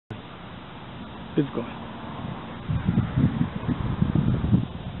It's going.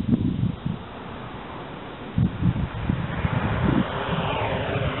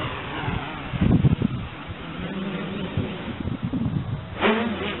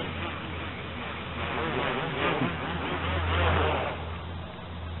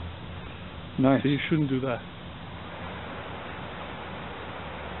 Nice. So you shouldn't do that.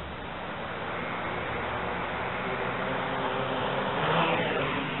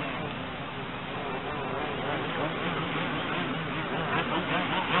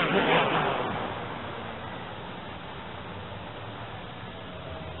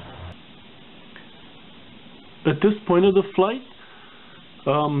 At this point of the flight,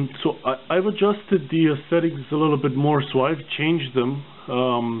 so I've adjusted the settings a little bit more, so I've changed them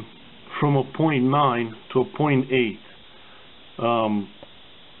from a 0.9 to a 0.8.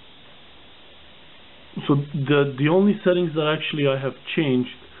 So the only settings that actually I have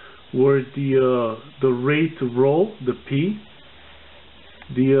changed were the rate roll, the P,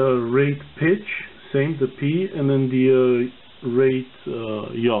 the rate pitch, same, the P, and then the rate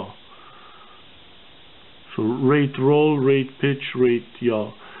yaw. So rate roll, rate pitch, rate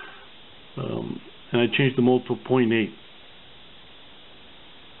yaw, and I changed them all to 0.8.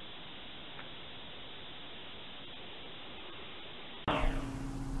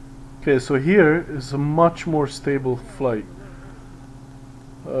 Okay, so here is a much more stable flight.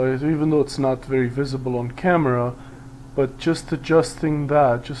 Even though it's not very visible on camera, but just adjusting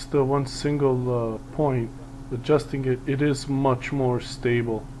that, just the one single point, adjusting it, it is much more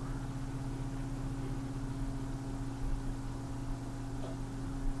stable.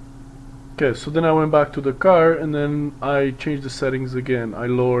 Okay, so then I went back to the car and then I changed the settings again. I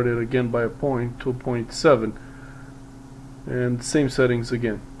lowered it again by a point to a 0.7, and same settings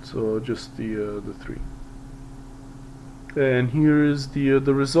again. So just the 3. And here is the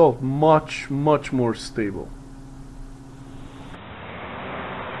result. Much more stable.